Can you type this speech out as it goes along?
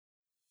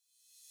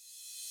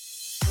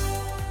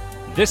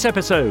this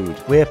episode.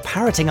 We're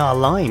parroting our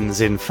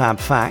lines in FAB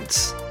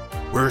Facts.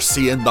 We're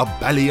seeing the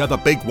belly of the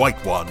big white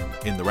one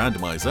in the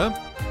randomiser.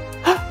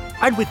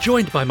 And we're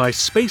joined by my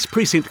Space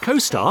Precinct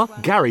co-star,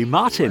 Gerry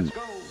Martin.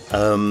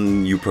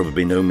 You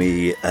probably know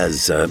me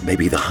as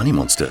maybe the Honey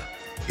Monster.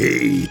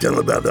 Hey, tell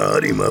about the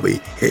honey, mummy.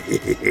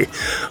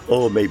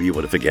 Or maybe you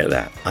want to forget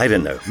that. I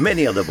don't know.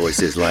 Many other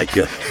voices like,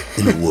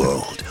 in a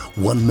world,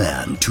 one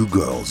man, two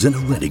girls, and a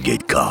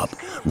renegade cop,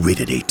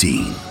 rated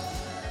 18.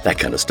 That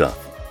kind of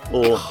stuff.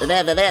 Or,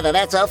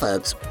 That's all,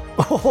 folks.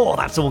 Oh,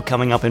 that's all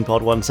coming up in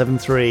Pod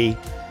 173.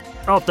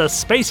 Of the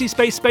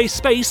Spacey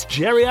Space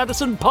Gerry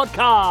Anderson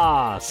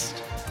podcast.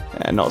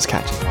 Not as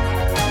catchy.